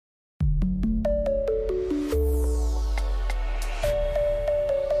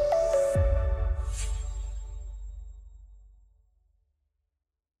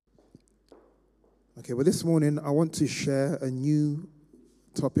Okay, well, this morning I want to share a new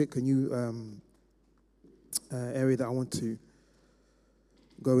topic, a new area that I want to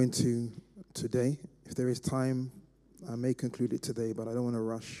go into today. If there is time, I may conclude it today, but I don't want to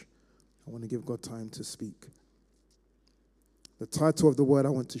rush. I want to give God time to speak. The title of the word I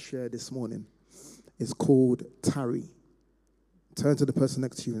want to share this morning is called Tarry. Turn to the person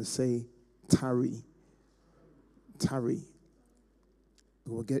next to you and say, Tarry. Tarry.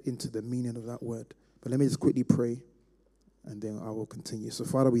 We'll get into the meaning of that word. But let me just quickly pray, and then I will continue. So,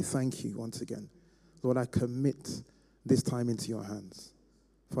 Father, we thank you once again. Lord, I commit this time into your hands.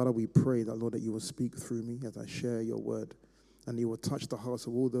 Father, we pray that, Lord, that you will speak through me as I share your word, and you will touch the hearts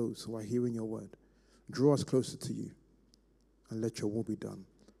of all those who are hearing your word. Draw us closer to you, and let your will be done.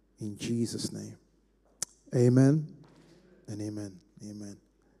 In Jesus' name. Amen and amen. Amen.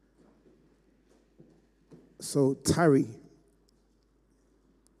 So, tarry.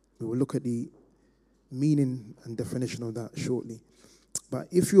 We will look at the meaning and definition of that shortly. But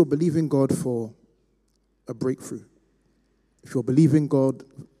if you're believing God for a breakthrough, if you're believing God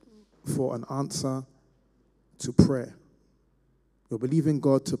for an answer to prayer, you're believing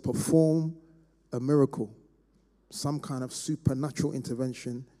God to perform a miracle, some kind of supernatural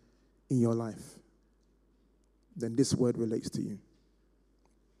intervention in your life, then this word relates to you.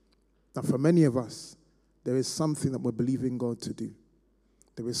 Now, for many of us, there is something that we're believing God to do.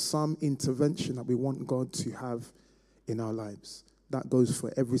 There is some intervention that we want God to have in our lives. That goes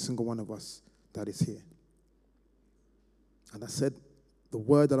for every single one of us that is here. And I said, the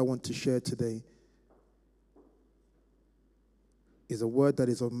word that I want to share today is a word that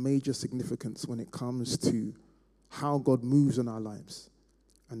is of major significance when it comes to how God moves in our lives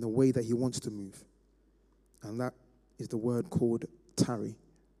and the way that he wants to move. And that is the word called tarry.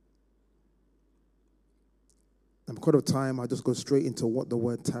 And because of time, I'll just go straight into what the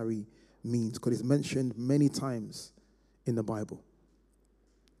word tarry means, because it's mentioned many times in the Bible.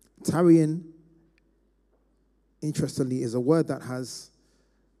 Tarrying, interestingly, is a word that has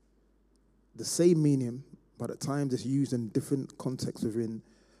the same meaning, but at times it's used in different contexts within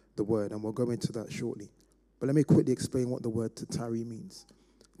the word, and we'll go into that shortly. But let me quickly explain what the word to tarry means.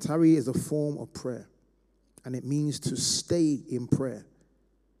 Tarry is a form of prayer, and it means to stay in prayer.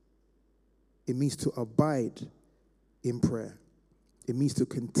 It means to abide in prayer. It means to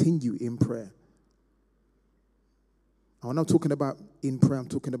continue in prayer. And when I'm talking about in prayer, I'm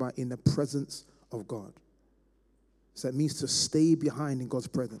talking about in the presence of God. So it means to stay behind in God's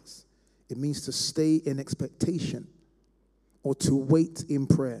presence. It means to stay in expectation or to wait in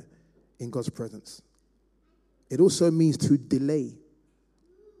prayer in God's presence. It also means to delay.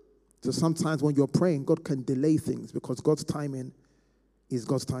 So sometimes when you're praying, God can delay things because God's timing is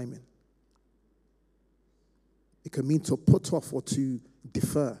God's timing. It can mean to put off or to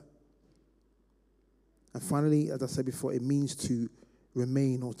defer. And finally, as I said before, it means to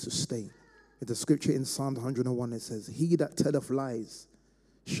remain or to stay. In the scripture in Psalm 101, it says, "He that telleth lies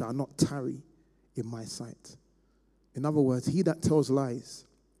shall not tarry in my sight." In other words, he that tells lies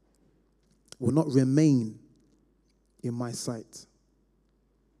will not remain in my sight.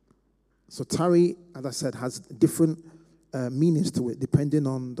 So tarry, as I said, has different meanings to it, depending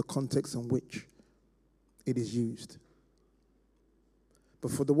on the context in which it is used.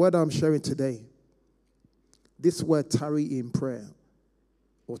 But for the word I'm sharing today, this word tarry in prayer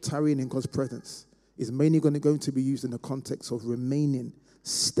or tarrying in God's presence is mainly going to be used in the context of remaining,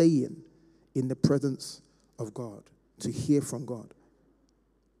 staying in the presence of God, to hear from God.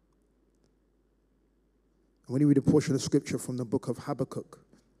 And when you read a portion of scripture from the book of Habakkuk,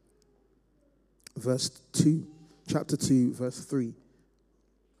 chapter 2, verse 3,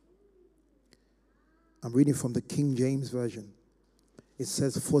 I'm reading from the King James Version. It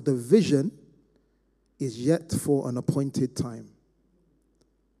says, "For the vision is yet for an appointed time,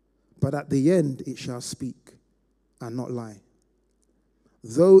 but at the end it shall speak and not lie.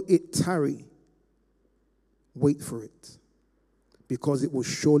 Though it tarry, wait for it, because it will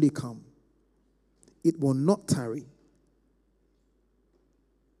surely come. It will not tarry."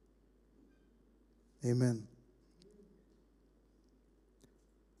 Amen.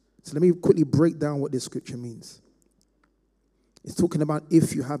 So let me quickly break down what this scripture means. It's talking about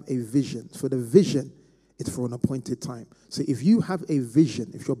if you have a vision. For the vision, it's for an appointed time. So if you have a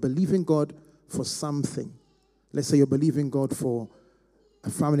vision, if you're believing God for something, let's say you're believing God for a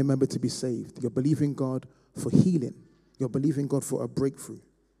family member to be saved, you're believing God for healing, you're believing God for a breakthrough.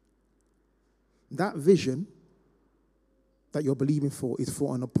 That vision that you're believing for is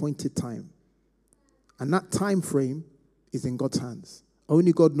for an appointed time. And that time frame is in God's hands.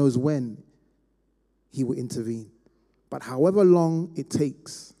 Only God knows when he will intervene. But however long it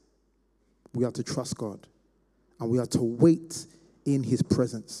takes, We are to trust God. And we are to wait in his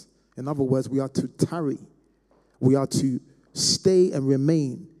presence. In other words, we are to tarry. We are to stay and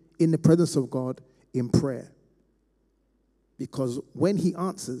remain in the presence of God in prayer. Because when he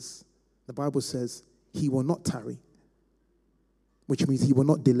answers, the Bible says he will not tarry, which means he will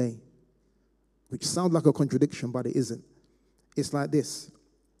not delay, which sounds like a contradiction, but it isn't. It's like this.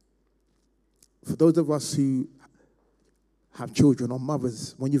 For those of us who have children or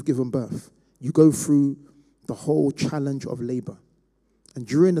mothers, when you've given birth, you go through the whole challenge of labor. And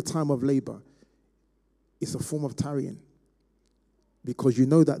during the time of labor, it's a form of tarrying, because you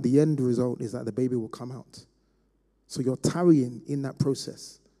know that the end result is that the baby will come out. So you're tarrying in that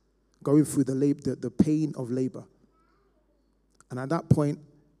process, going through the pain of labor. And at that point,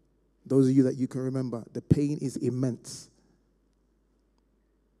 those of you that you can remember, the pain is immense.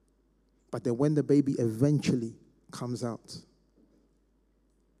 But then when the baby eventually comes out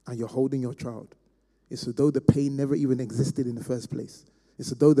and you're holding your child, it's as though the pain never even existed in the first place.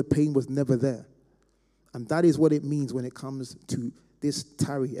 It's as though the pain was never there. And that is what it means when it comes to this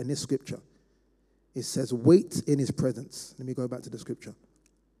tarry and this scripture. It says, wait in his presence. Let me go back to the scripture.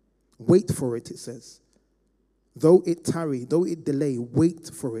 Wait for it, it says. Though it tarry, though it delay, wait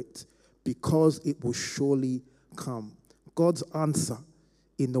for it, because it will surely come. God's answer,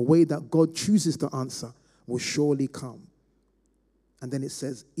 in the way that God chooses to answer, will surely come. And then it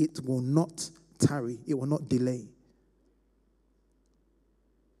says, it will not tarry, it will not delay.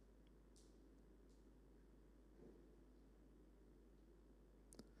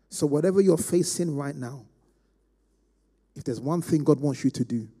 So whatever you're facing right now, if there's one thing God wants you to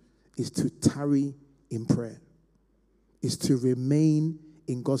do, is to tarry in prayer, is to remain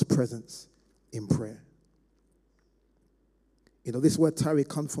in God's presence in prayer. You know, this word tarry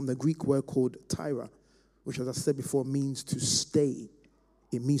comes from the Greek word called tyra, which, as I said before, means to stay.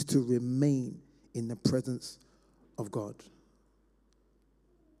 It means to remain in the presence of God.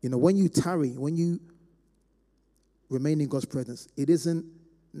 You know, when you tarry, when you remain in God's presence, it isn't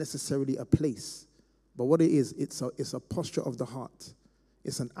necessarily a place, but what it is, it's a posture of the heart.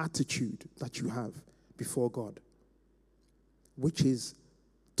 It's an attitude that you have before God, which is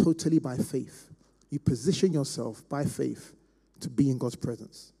totally by faith. You position yourself by faith to be in God's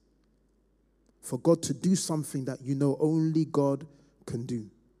presence, for God to do something that you know only God can do.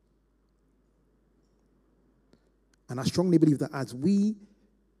 And I strongly believe that as we,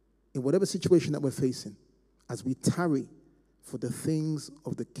 in whatever situation that we're facing, as we tarry for the things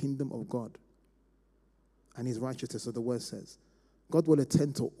of the kingdom of God and his righteousness, so the word says, God will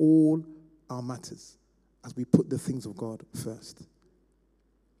attend to all our matters as we put the things of God first.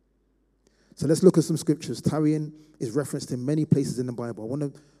 So let's look at some scriptures. Tarrying is referenced in many places in the Bible. I want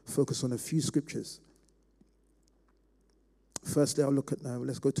to focus on a few scriptures. Firstly, I'll look at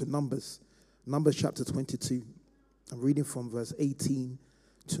let's go to Numbers. Numbers chapter 22. I'm reading from verse 18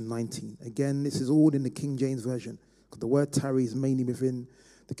 to 19. Again, this is all in the King James Version, because the word tarry is mainly within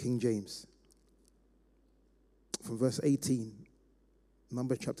the King James. From verse 18,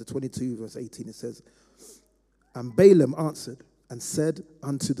 Numbers chapter 22, verse 18, it says, and Balaam answered and said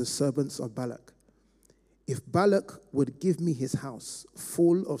unto the servants of Balak, if Balak would give me his house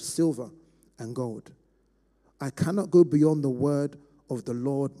full of silver and gold, I cannot go beyond the word of the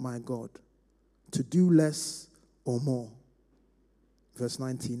Lord my God, to do less or more. Verse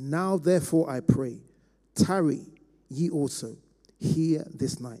 19, now therefore I pray, tarry ye also here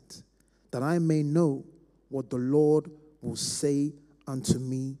this night, that I may know what the Lord will say unto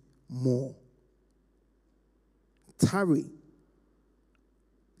me more. Tarry.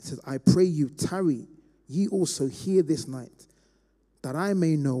 It says, I pray you, tarry ye also here this night, that I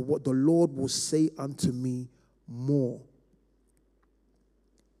may know what the Lord will say unto me more.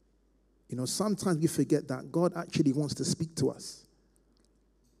 You know, sometimes we forget that God actually wants to speak to us.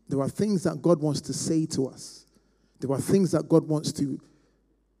 There are things that God wants to say to us. There are things that God wants to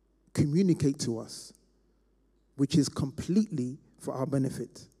communicate to us, which is completely for our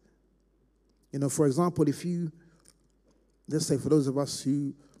benefit. You know, for example, let's say for those of us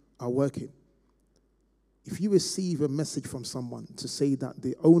who are working, if you receive a message from someone to say that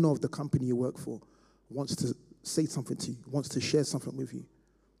the owner of the company you work for wants to say something to you, wants to share something with you,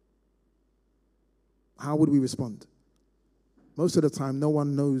 how would we respond? Most of the time, no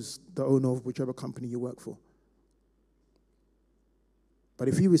one knows the owner of whichever company you work for. But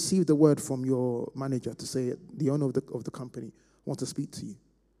if you receive the word from your manager to say the owner of the company wants to speak to you,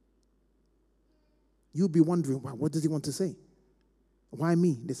 you'll be wondering, wow, what does he want to say? Why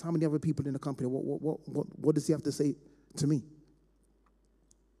me? There's how many other people in the company? What does he have to say to me?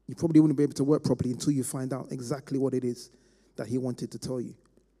 You probably wouldn't be able to work properly until you find out exactly what it is that he wanted to tell you.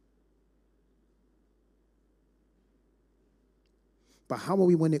 But how are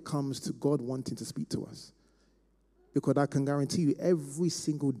we when it comes to God wanting to speak to us? Because I can guarantee you, every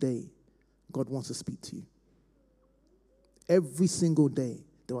single day, God wants to speak to you. Every single day,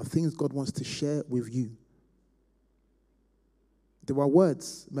 there are things God wants to share with you. There are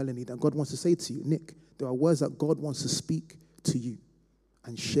words, Melanie, that God wants to say to you. Nick, there are words that God wants to speak to you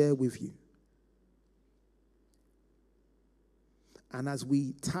and share with you. And as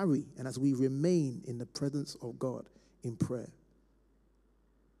we tarry and as we remain in the presence of God in prayer,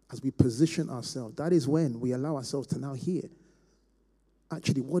 as we position ourselves, that is when we allow ourselves to now hear,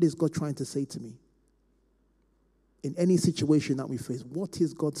 actually, what is God trying to say to me? In any situation that we face, what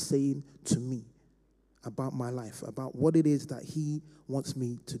is God saying to me about my life, about what it is that he wants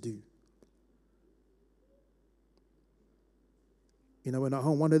me to do? You know, when at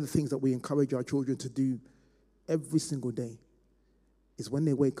home, one of the things that we encourage our children to do every single day is when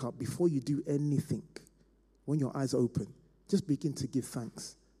they wake up, before you do anything, when your eyes are open, just begin to give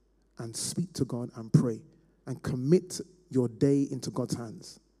thanks and speak to God and pray and commit your day into God's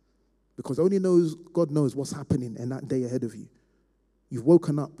hands. Because only God knows what's happening in that day ahead of you. You've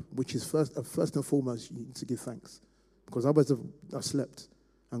woken up, which is first and foremost, you need to give thanks. Because others have slept,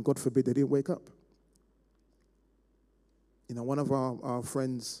 and God forbid they didn't wake up. You know, one of our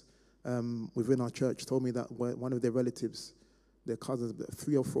friends within our church told me that one of their relatives, their cousins,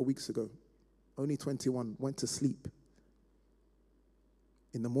 3 or 4 weeks ago, only 21, went to sleep.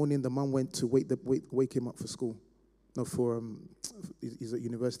 In the morning, the mum went to wake him up for school. No, he's at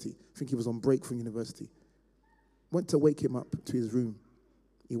university. I think he was on break from university. Went to wake him up to his room.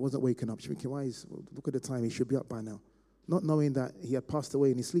 He wasn't waking up. She's thinking, look at the time, he should be up by now. Not knowing that he had passed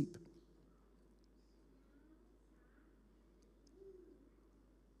away in his sleep.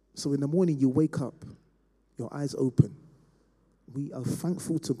 So in the morning, you wake up, your eyes open. We are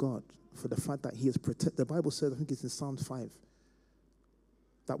thankful to God for the fact that he has protected. The Bible says, I think it's in Psalms 5,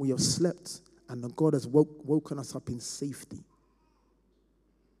 that we have slept and that God has woken us up in safety.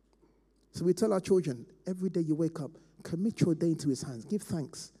 So we tell our children, every day you wake up, commit your day into his hands. Give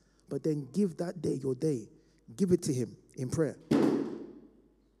thanks, but then give that day your day. Give it to him in prayer.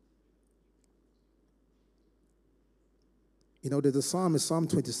 You know, there's a psalm, is Psalm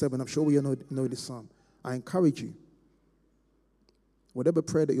 27. I'm sure we all know this psalm. I encourage you, whatever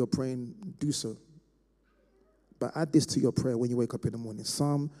prayer that you're praying, do so. But add this to your prayer when you wake up in the morning.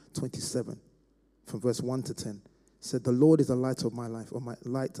 Psalm 27, from verse 1 to 10, said, the Lord is the light of my life, or my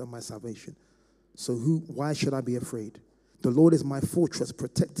light of my salvation. So why should I be afraid? The Lord is my fortress,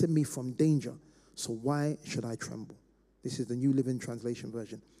 protecting me from danger. So why should I tremble? This is the New Living Translation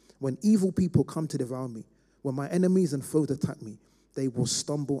version. When evil people come to devour me, when my enemies and foes attack me, they will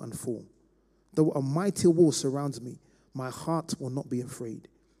stumble and fall. Though a mighty wall surrounds me, my heart will not be afraid.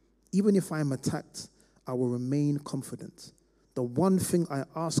 Even if I am attacked, I will remain confident. The one thing I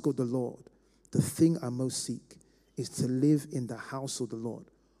ask of the Lord, the thing I most seek, is to live in the house of the Lord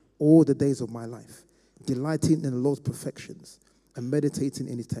all the days of my life, delighting in the Lord's perfections and meditating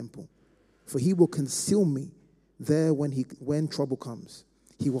in his temple. For he will conceal me there when trouble comes.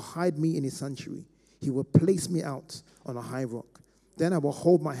 He will hide me in his sanctuary. He will place me out on a high rock. Then I will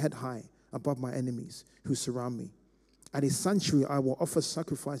hold my head high above my enemies who surround me. At his sanctuary I will offer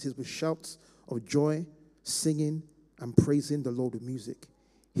sacrifices with shouts of joy, singing and praising the Lord with music.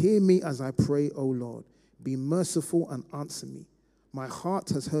 Hear me as I pray, O Lord. Be merciful and answer me. My heart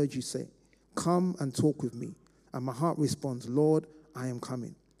has heard you say, come and talk with me. And my heart responds, Lord, I am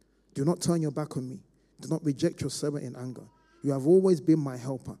coming. Do not turn your back on me. Do not reject your servant in anger. You have always been my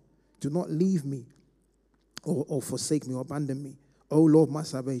helper. Do not leave me or forsake me or abandon me, O Lord, my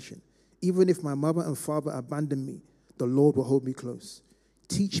salvation. Even if my mother and father abandon me, the Lord will hold me close.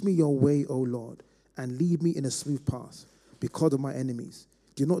 Teach me your way, O Lord, and lead me in a smooth path because of my enemies.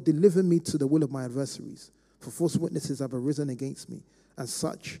 Do not deliver me to the will of my adversaries, for false witnesses have arisen against me, and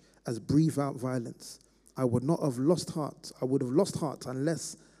such as breathe out violence. I would have lost heart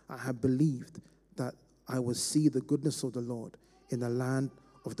unless I had believed that I would see the goodness of the Lord in the land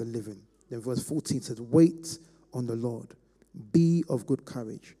of the living. Then verse 14 says, wait on the Lord, be of good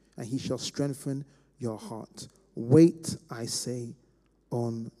courage, and he shall strengthen your heart. Wait, I say,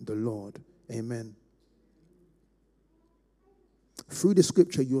 on the Lord. Amen. Through the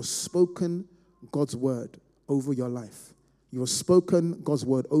scripture, you've spoken God's word over your life. You've spoken God's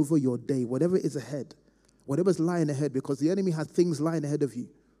word over your day, whatever is ahead, whatever's lying ahead, because the enemy has things lying ahead of you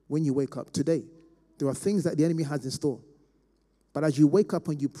when you wake up today. There are things that the enemy has in store. But as you wake up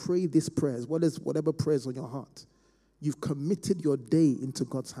and you pray this prayer, as well as whatever prayers on your heart, you've committed your day into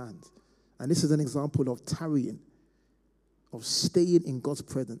God's hands. And this is an example of tarrying, of staying in God's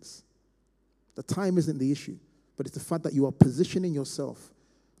presence. The time isn't the issue. but it's the fact that you are positioning yourself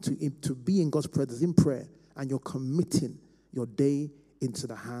to be in God's presence in prayer, and you're committing your day into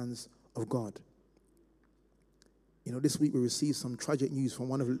the hands of God. You know, this week we received some tragic news from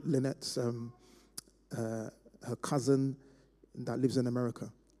one of Lynette's, her cousin that lives in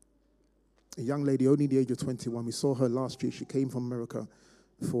America. A young lady, only the age of 21. We saw her last year. She came from America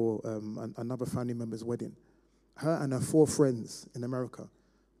for another family member's wedding. Her and her 4 friends in America,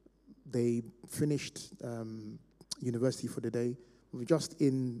 they finished university for the day. We were just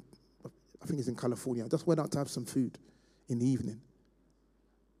in, I think it's in California. Just went out to have some food in the evening.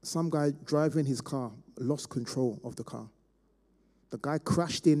 Some guy driving his car lost control of the car. The guy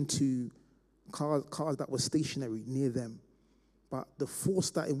crashed into cars that were stationary near them. But the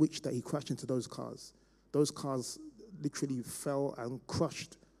force in which he crashed into those cars literally fell and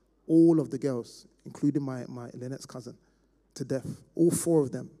crushed all of the girls, including my Lynette's cousin, to death. All 4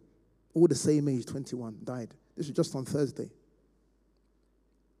 of them, all the same age, 21, died. This was just on Thursday.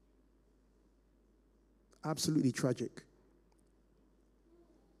 Absolutely tragic.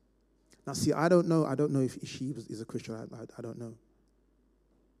 Now, see, I don't know if she is a Christian. I don't know.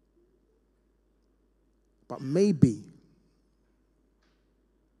 But maybe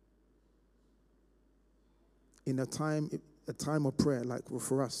in a time of prayer, like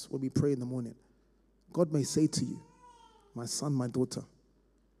for us, when we pray in the morning, God may say to you, my son, my daughter,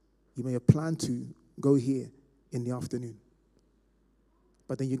 you may have planned to go here in the afternoon.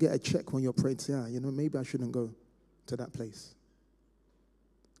 But then you get a check when you're praying, say, maybe I shouldn't go to that place.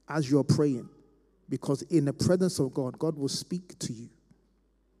 As you're praying, because in the presence of God, God will speak to you.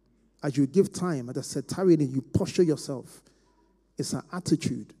 As you give time, as I said, Tarry, and you posture yourself. It's an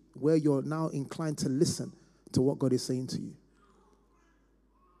attitude where you're now inclined to listen to what God is saying to you.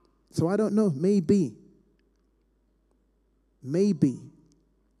 So I don't know, maybe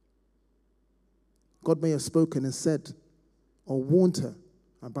God may have spoken and said or warned her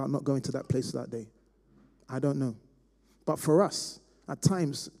about not going to that place that day. I don't know. But for us, at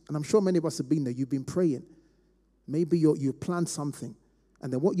times, and I'm sure many of us have been there, you've been praying. Maybe you planned something,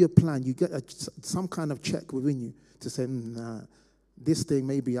 and then what you plan, you get some kind of check within you to say, this thing,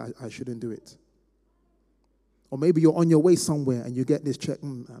 maybe I shouldn't do it. Or maybe you're on your way somewhere and you get this check,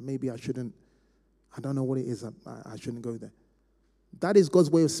 maybe I shouldn't, I don't know what it is, I shouldn't go there. That is God's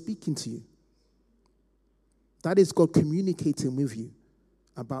way of speaking to you. That is God communicating with you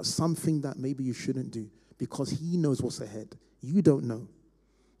about something that maybe you shouldn't do, because he knows what's ahead. You don't know.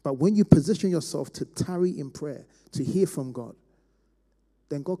 But when you position yourself to tarry in prayer, to hear from God,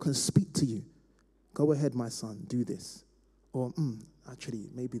 then God can speak to you. Go ahead, my son, do this. Or, actually,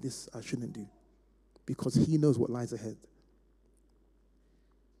 maybe this I shouldn't do. Because he knows what lies ahead.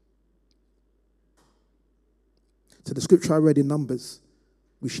 So the scripture I read in Numbers,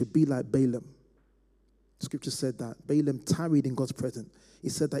 we should be like Balaam. The scripture said that Balaam tarried in God's presence. He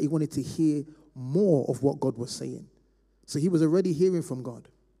said that he wanted to hear more of what God was saying. So he was already hearing from God.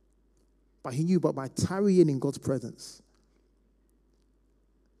 But he knew, but by tarrying in God's presence,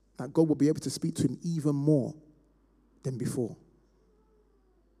 that God would be able to speak to him even more than before.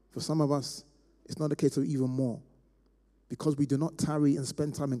 For some of us, it's not a case of even more. Because we do not tarry and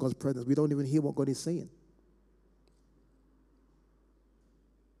spend time in God's presence, we don't even hear what God is saying.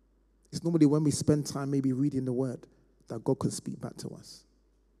 It's normally when we spend time maybe reading the word that God can speak back to us.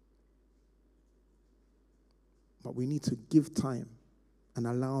 But we need to give time and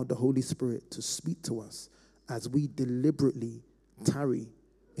allow the Holy Spirit to speak to us as we deliberately tarry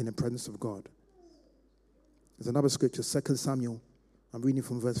in the presence of God. There's another scripture, 2 Samuel. I'm reading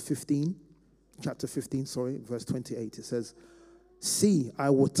from verse 15, chapter 15, verse 28. It says, "See,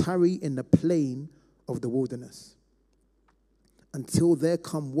 I will tarry in the plain of the wilderness until there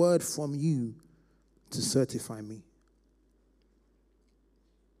come word from you to certify me."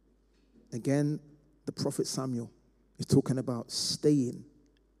 Again, the prophet Samuel is talking about staying.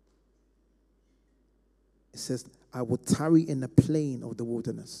 It says, I will tarry in the plain of the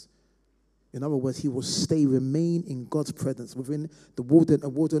wilderness. In other words, he will remain in God's presence within the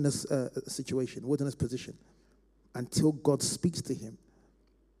wilderness situation, wilderness position, until God speaks to him.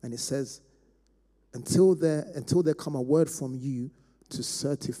 And it says, until there come a word from you to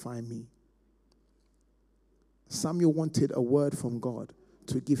certify me. Samuel wanted a word from God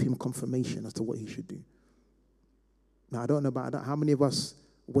to give him confirmation as to what he should do. Now, I don't know about that. How many of us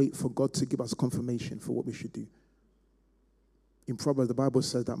wait for God to give us confirmation for what we should do? In Proverbs, the Bible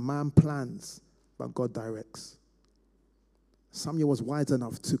says that man plans, but God directs. Samuel was wise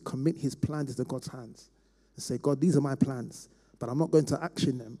enough to commit his plans into God's hands and say, God, these are my plans, but I'm not going to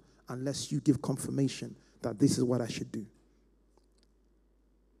action them unless you give confirmation that this is what I should do.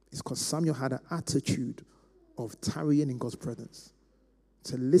 It's because Samuel had an attitude of tarrying in God's presence,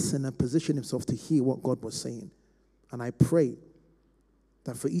 to listen and position himself to hear what God was saying. And I pray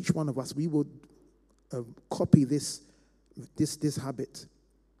that for each one of us, we will copy this habit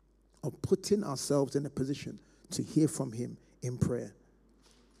of putting ourselves in a position to hear from him in prayer.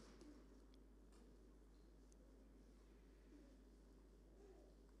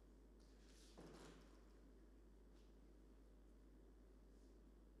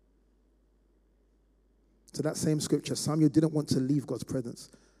 So that same scripture, Samuel didn't want to leave God's presence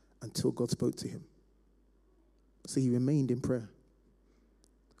until God spoke to him. So he remained in prayer.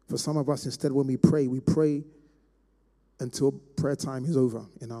 For some of us, instead, when we pray until prayer time is over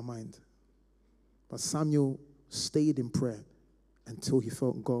in our mind. But Samuel stayed in prayer until he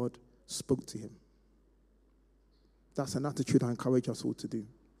felt God spoke to him. That's an attitude I encourage us all to do.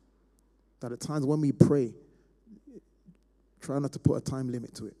 That at times when we pray, try not to put a time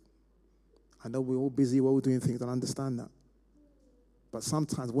limit to it. I know we're all busy, we're all doing things, I understand that. But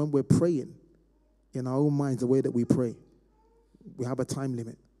sometimes when we're praying, in our own minds, the way that we pray, we have a time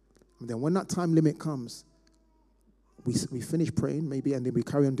limit. And then when that time limit comes, we finish praying maybe, and then we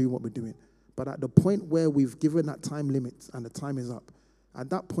carry on doing what we're doing. But at the point where we've given that time limit and the time is up,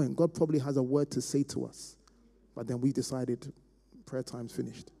 at that point, God probably has a word to say to us. But then we decided prayer time's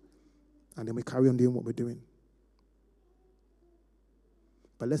finished. And then we carry on doing what we're doing.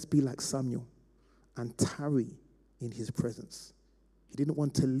 But let's be like Samuel and tarry in his presence. He didn't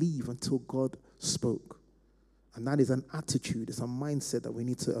want to leave until God spoke. And that is an attitude, it's a mindset that we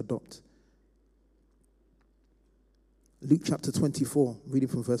need to adopt. Luke chapter 24, reading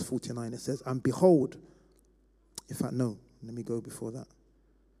from verse 49, it says, and behold, in fact, no, let me go before that.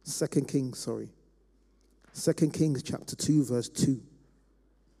 2 Kings chapter 2, verse 2.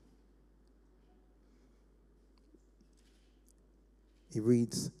 He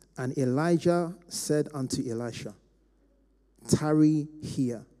reads, and Elijah said unto Elisha, tarry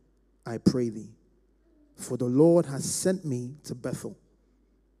here, I pray thee, for the Lord has sent me to Bethel.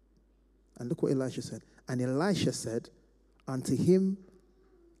 And look what Elisha said. And Elisha said unto him,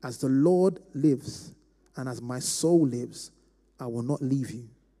 as the Lord lives, and as my soul lives, I will not leave you.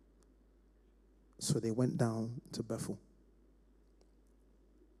 So they went down to Bethel.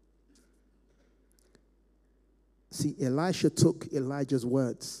 See, Elisha took Elijah's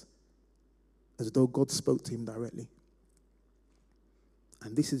words as though God spoke to him directly.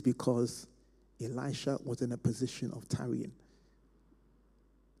 And this is because Elisha was in a position of tarrying.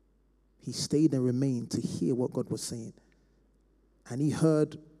 He stayed and remained to hear what God was saying. And he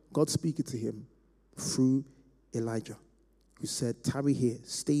heard God speaking to him through Elijah, who said, tarry here,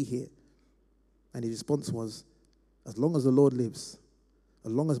 stay here. And his response was, as long as the Lord lives,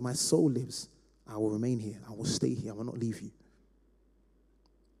 as long as my soul lives, I will remain here. I will stay here. I will not leave you.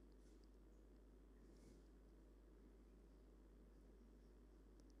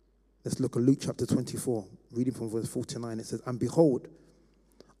 Let's look at Luke chapter 24, reading from verse 49. It says, and behold,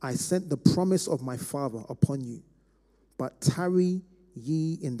 I sent the promise of my Father upon you, but tarry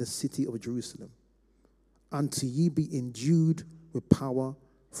ye in the city of Jerusalem, until ye be endued with power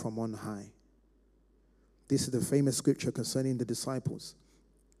from on high. This is the famous scripture concerning the disciples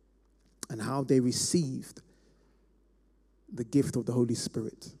and how they received the gift of the Holy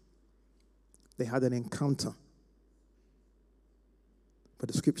Spirit. They had an encounter. But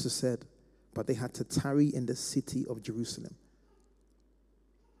the scripture said, but they had to tarry in the city of Jerusalem.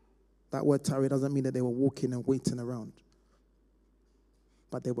 That word tarry doesn't mean that they were walking and waiting around.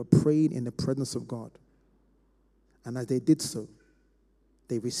 But they were praying in the presence of God. And as they did so,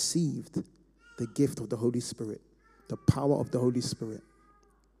 they received the gift of the Holy Spirit, the power of the Holy Spirit.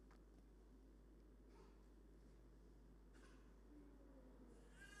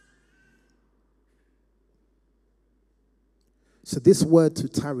 So this word to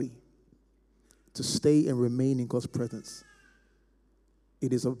tarry, to stay and remain in God's presence,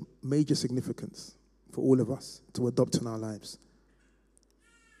 it is of major significance for all of us to adopt in our lives.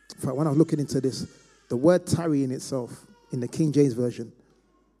 In fact, when I was looking into this, the word tarry in itself, in the King James Version,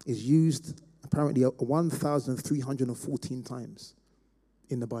 is used apparently 1,314 times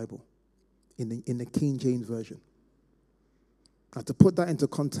in the Bible, in the King James Version. Now, to put that into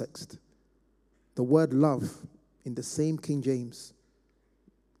context, the word love in the same King James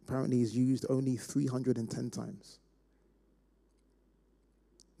apparently is used only 310 times.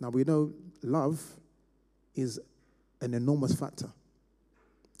 Now, we know love is an enormous factor.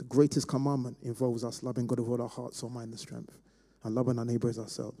 The greatest commandment involves us loving God with all our heart, soul, mind, and strength, and loving our neighbor as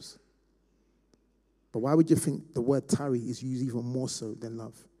ourselves. But why would you think the word tarry is used even more so than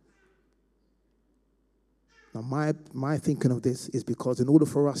love? Now, my thinking of this is because in order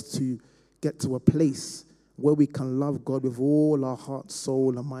for us to get to a place where we can love God with all our heart,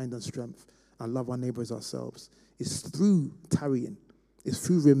 soul, and mind and strength, and love our neighbors ourselves, is through tarrying. It's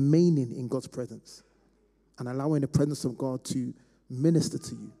through remaining in God's presence and allowing the presence of God to minister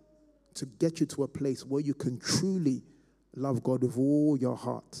to you, to get you to a place where you can truly love God with all your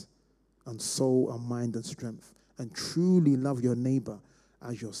heart and soul and mind and strength, and truly love your neighbor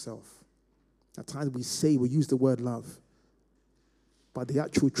as yourself. At times we use the word love, but the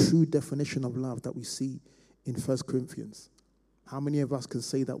actual true definition of love that we see in 1 Corinthians, how many of us can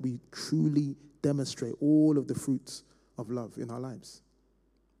say that we truly demonstrate all of the fruits of love in our lives?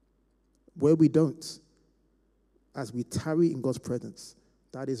 Where we don't, as we tarry in God's presence,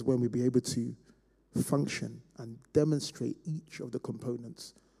 that is when we'll be able to function and demonstrate each of the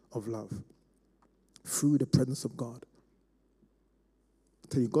components of love through the presence of God. I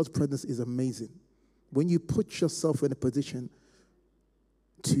tell you, God's presence is amazing. When you put yourself in a position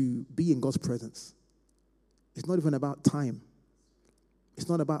to be in God's presence, it's not even about time. It's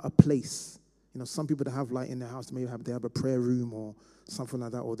not about a place. You know, some people that have like in their house, maybe they have a prayer room or something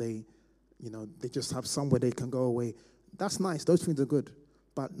like that, or they just have somewhere they can go away. That's nice. Those things are good.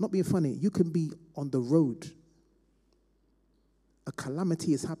 But not being funny, you can be on the road. A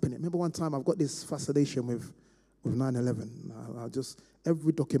calamity is happening. Remember one time, I've got this fascination with 9/11.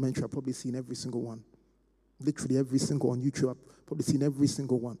 Every documentary, I've probably seen every single one. Literally every single on YouTube, I've probably seen every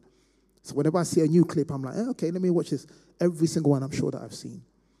single one. So whenever I see a new clip, I'm like, okay, let me watch this. Every single one I'm sure that I've seen.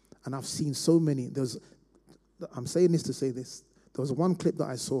 And I've seen so many. I'm saying this to say this. There was one clip that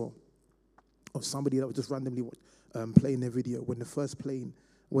I saw of somebody that was just randomly playing their video when the first plane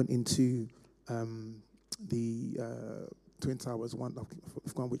went into the Twin Towers. I've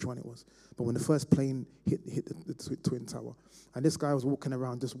forgotten which one it was. But when the first plane hit the Twin Tower, and this guy was walking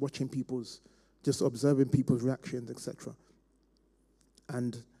around just watching just observing people's reactions, etc.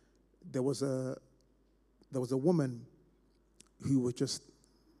 And there was a woman who was just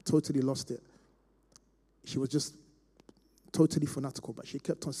totally lost it. She was just totally fanatical, but she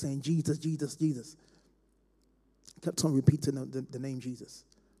kept on saying, Jesus, Jesus, Jesus. Kept on repeating the name Jesus.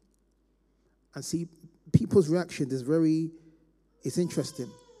 And see, people's reaction is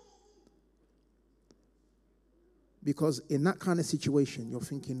interesting. Because in that kind of situation, you're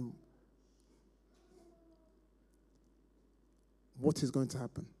thinking, what is going to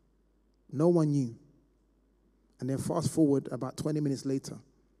happen? No one knew. And then fast forward about 20 minutes later,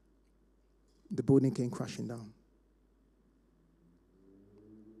 the building came crashing down.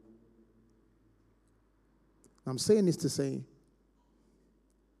 I'm saying this to say,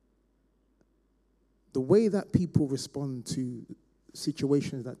 the way that people respond to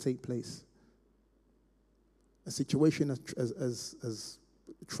situations that take place, a situation as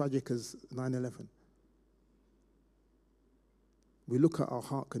tragic as 9/11, we look at our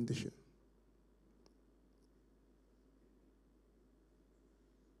heart condition.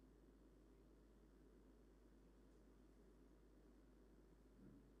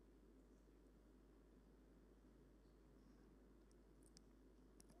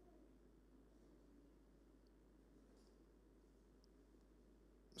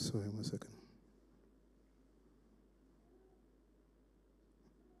 Sorry, 1 second.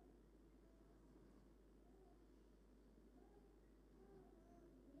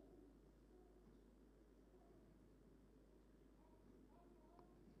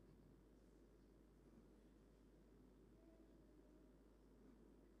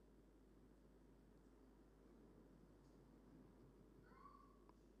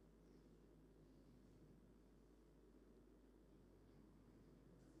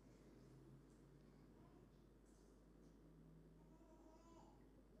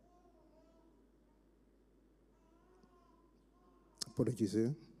 Apologies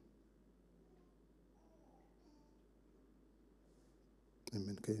here.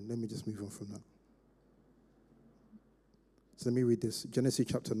 Amen. Okay, let me just move on from that. So let me read this. Genesis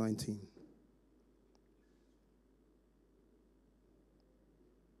chapter 19.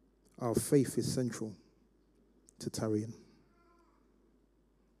 Our faith is central to tarrying.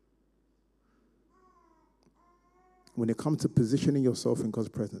 When it comes to positioning yourself in God's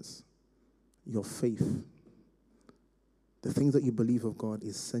presence, your faith, the things that you believe of God,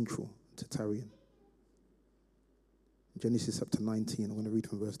 is central to tarrying. Genesis chapter 19, I'm going to read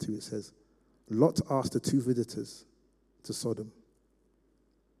from verse 2. It says, Lot asked the two visitors to Sodom.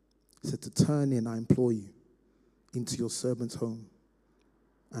 He said, to turn in, I implore you, into your servant's home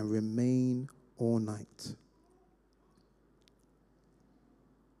and remain all night.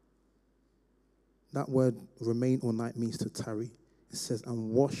 That word, remain all night, means to tarry. It says,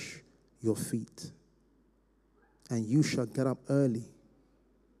 and wash your feet, and you shall get up early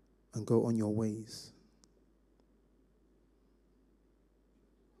and go on your ways.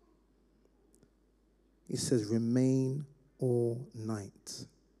 It says, remain all night.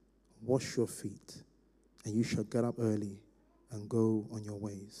 Wash your feet, and you shall get up early and go on your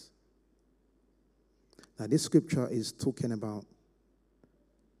ways. Now, this scripture is talking about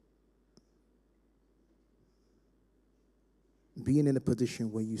being in a position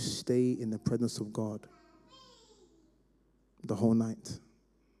where you stay in the presence of God the whole night.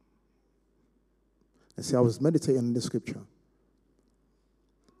 And see, I was meditating on this scripture,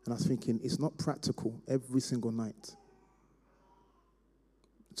 and I was thinking, it's not practical every single night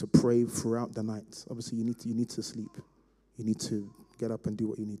to pray throughout the night. Obviously, you need to sleep. You need to get up and do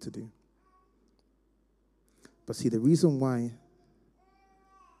what you need to do. But see, the reason why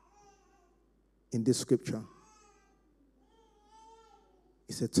in this scripture,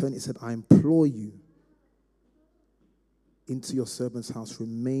 it said, I implore you into your servant's house,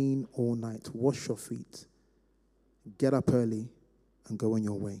 remain all night, wash your feet, get up early, and go on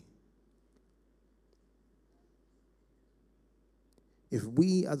your way. If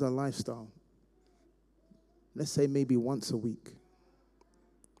we as a lifestyle, let's say maybe once a week,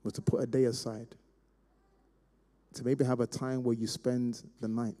 was to put a day aside, to maybe have a time where you spend the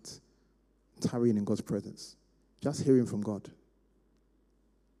night tarrying in God's presence, just hearing from God,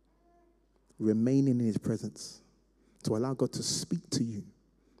 remaining in his presence, to allow God to speak to you,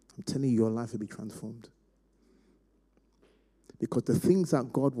 I'm telling you, your life will be transformed. Because the things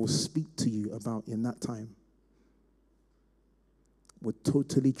that God will speak to you about in that time would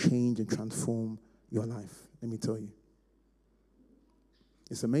totally change and transform your life. Let me tell you.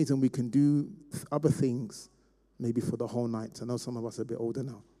 It's amazing we can do other things maybe for the whole night. I know some of us are a bit older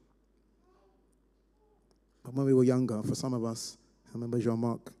now. But when we were younger, for some of us, I remember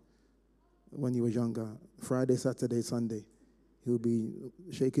Jean-Marc, when he was younger, Friday, Saturday, Sunday, he'll be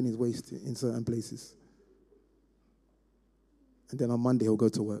shaking his waist in certain places. And then on Monday, he'll go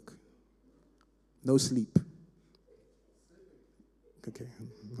to work. No sleep. Okay,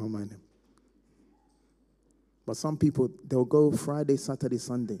 don't mind him. But some people, they'll go Friday, Saturday,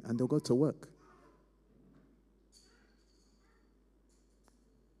 Sunday, and they'll go to work.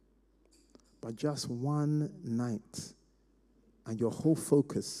 But just one night, and your whole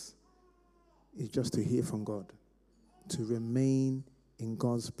focus is just to hear from God, to remain in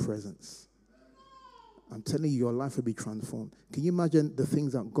God's presence. I'm telling you, your life will be transformed. Can you imagine the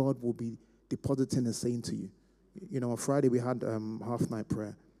things that God will be depositing and saying to you? You know, on Friday we had half-night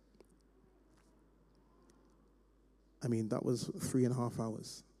prayer. I mean, that was 3.5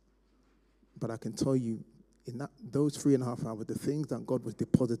 hours. But I can tell you, in those 3.5 hours, the things that God was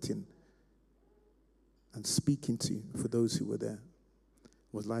depositing and speaking to for those who were there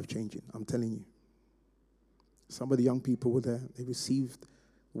was life-changing. I'm telling you. Some of the young people were there. They received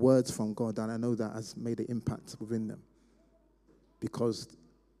words from God, and I know that has made an impact within them because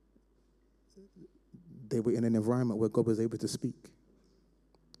they were in an environment where God was able to speak,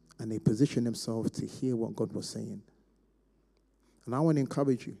 and they positioned themselves to hear what God was saying. And I want to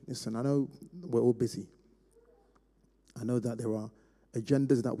encourage you. Listen, I know we're all busy. I know that there are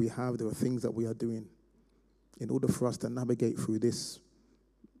agendas that we have. There are things that we are doing in order for us to navigate through this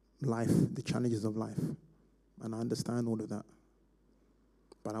life, the challenges of life. And I understand all of that.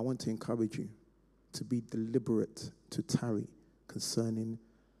 But I want to encourage you to be deliberate, to tarry concerning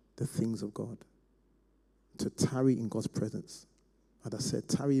the things of God. To tarry in God's presence. As I said,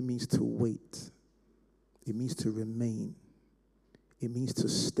 tarry means to wait. It means to remain. It means to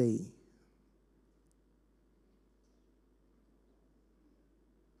stay.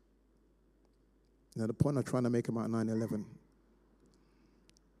 Now, the point I'm trying to make about 9/11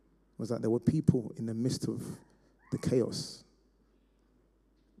 was that there were people in the midst of the chaos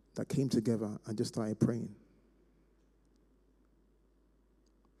that came together and just started praying.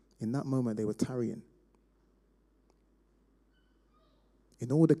 In that moment, they were tarrying.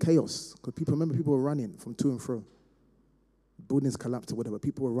 In all the chaos, because people were running from to and fro. Buildings collapsed or whatever.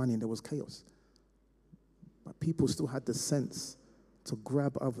 People were running. There was chaos. But people still had the sense to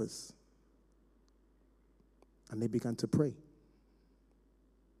grab others. And they began to pray.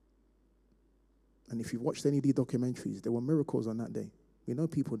 And if you've watched any of these documentaries, there were miracles on that day. We know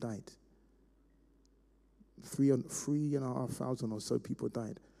people died. 3,500 or so people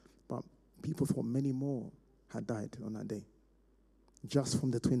died. But people thought many more had died on that day. Just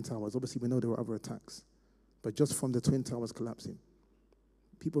from the Twin Towers. Obviously, we know there were other attacks. But just from the Twin Towers collapsing,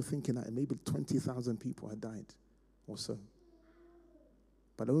 people thinking that maybe 20,000 people had died or so.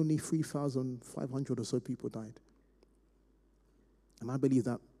 But only 3,500 or so people died. And I believe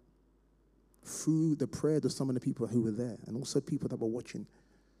that through the prayers of some of the people who were there, and also people that were watching,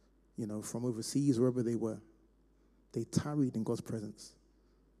 you know, from overseas, wherever they were, they tarried in God's presence.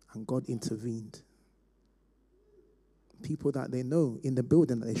 And God intervened. people that they know in the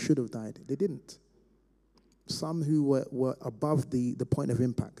building that they should have died. They didn't. Some who were above the point of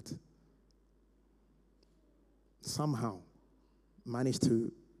impact somehow managed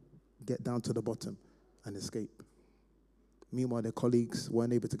to get down to the bottom and escape. Meanwhile, their colleagues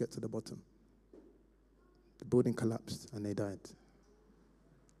weren't able to get to the bottom. The building collapsed and they died.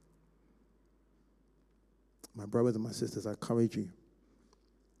 My brothers and my sisters, I encourage you,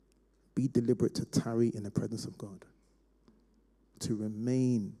 be deliberate to tarry in the presence of God, to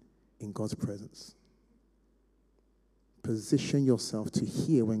remain in God's presence. Position yourself to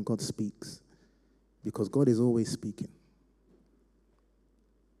hear when God speaks, because God is always speaking.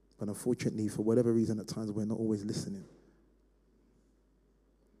 But unfortunately, for whatever reason, at times we're not always listening.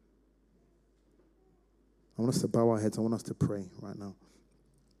 I want us to bow our heads. I want us to pray right now.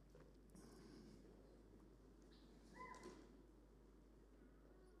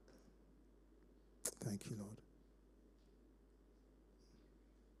 Thank you, Lord.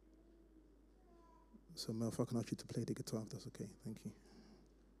 So, Mel, if I can ask you to play the guitar, if that's okay. Thank you.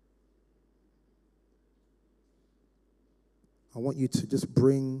 I want you to just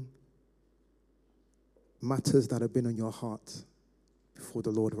bring matters that have been on your heart before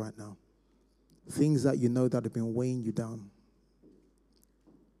the Lord right now. Things that you know that have been weighing you down.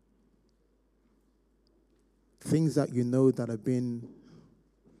 Things that you know that have been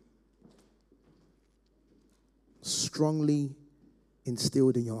strongly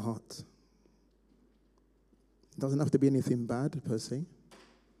instilled in your heart. It doesn't have to be anything bad per se,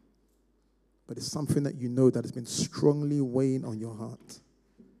 but it's something that you know that has been strongly weighing on your heart.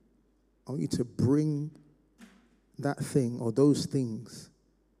 I want you to bring that thing or those things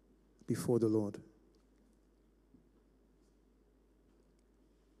before the Lord.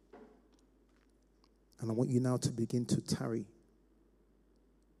 And I want you now to begin to tarry.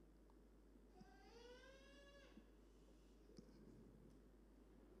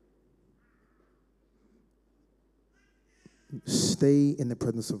 Stay in the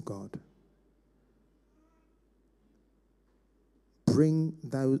presence of God. Bring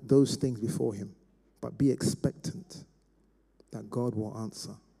those things before him, but be expectant that God will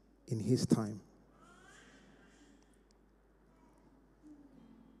answer in his time.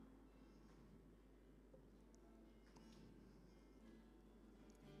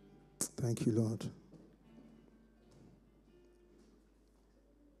 Thank you, Lord.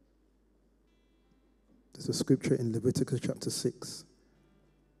 There's a scripture in Leviticus chapter 6,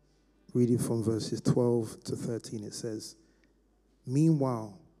 reading from verses 12 to 13. It says,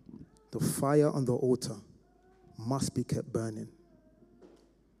 "Meanwhile, the fire on the altar must be kept burning.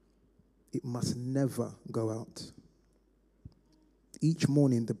 It must never go out. Each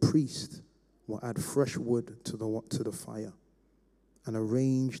morning, the priest will add fresh wood to the fire and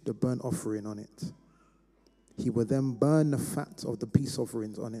arrange the burnt offering on it. He will then burn the fat of the peace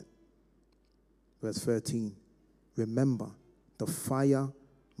offerings on it." Verse 13, "Remember, the fire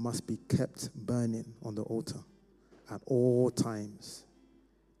must be kept burning on the altar at all times.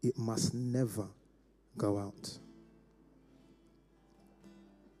 It must never go out."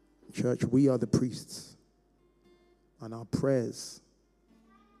 Church, we are the priests, and our prayers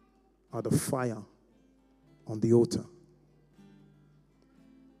are the fire on the altar.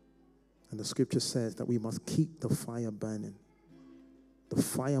 And the scripture says that we must keep the fire burning. The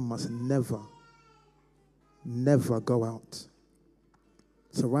fire must never go out.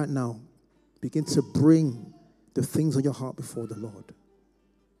 So right now, begin to bring the things on your heart before the Lord.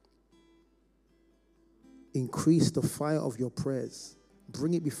 Increase the fire of your prayers.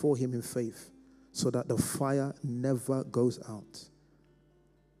 Bring it before him in faith so that the fire never goes out.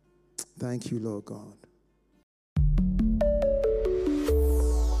 Thank you, Lord God.